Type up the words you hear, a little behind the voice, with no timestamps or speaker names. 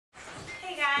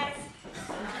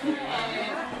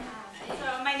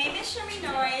Shomi,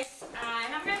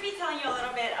 and I'm going to be telling you a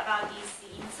little bit about these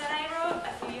scenes that I wrote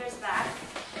a few years back.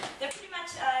 They're pretty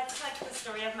much it's like the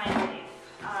story of my life.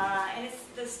 And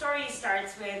the story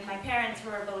starts with my parents, who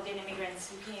were Bolivian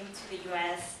immigrants who came to the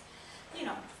U.S., you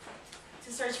know,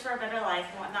 to search for a better life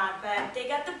and whatnot. But they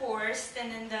got divorced,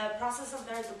 and in the process of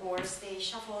their divorce, they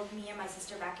shuffled me and my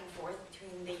sister back and forth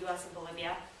between the U.S. and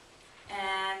Bolivia.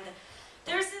 And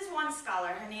there's this one scholar,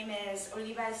 her name is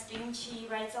Oliva Estrin. She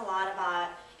writes a lot about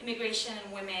immigration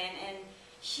and women, and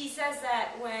she says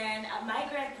that when a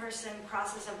migrant person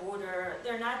crosses a border,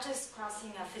 they're not just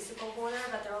crossing a physical border,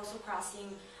 but they're also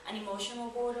crossing an emotional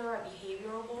border, a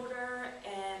behavioral border,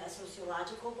 and a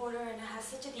sociological border, and it has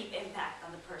such a deep impact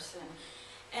on the person.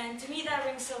 And to me that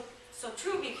rings so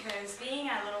true, because being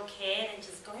a little kid and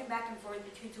just going back and forth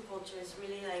between two cultures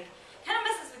really kind of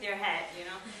messes with your head, you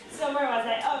know? So where was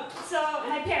I? Oh, so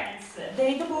my parents,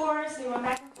 they divorced, they went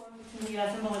back and forth between the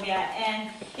US and Bolivia, and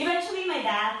eventually my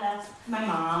dad left my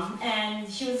mom, and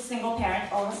she was a single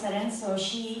parent all of a sudden, so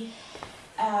she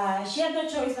had no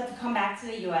choice but to come back to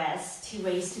the US to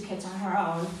raise two kids on her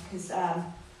own, because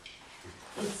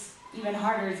it's even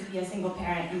harder to be a single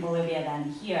parent in Bolivia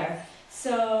than here.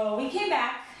 So we came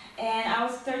back, and I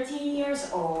was 13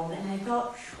 years old, and I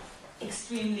felt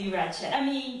extremely wretched. I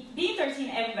mean, being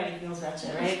 13, everybody feels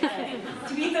wretched, right? But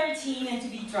to be 13 and to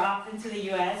be dropped into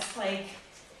the US,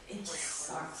 it just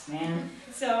sucks, man.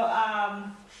 So,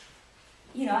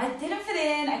 you know, I didn't fit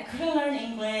in, I couldn't learn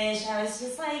English, I was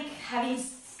just having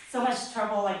so much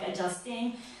trouble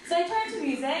adjusting. So I turned to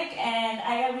music, and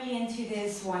I got really into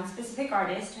this one specific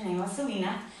artist. Her name was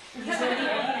Selena. These were the early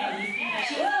 90s.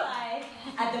 She was alive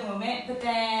at the moment, but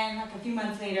then a few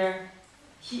months later,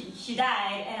 she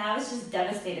died, and I was just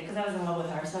devastated because I was in love with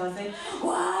her. So I was like,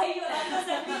 why you left us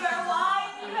everywhere?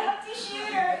 Why did you have to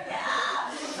shoot her?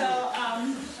 Yeah. So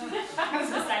I was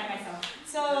beside myself.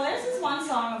 So there's this one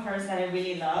song of hers that I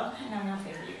really love, and I'm gonna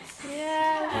play for you guys.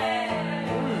 Yeah.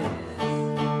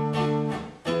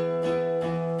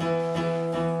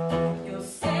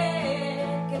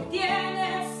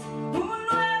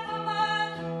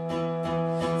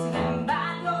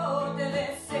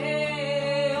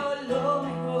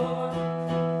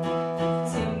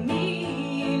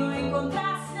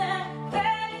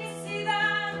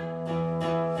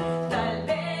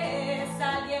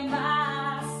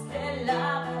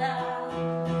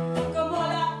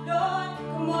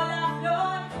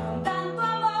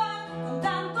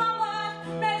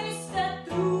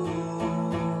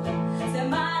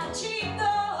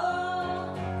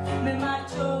 Me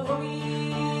marcho.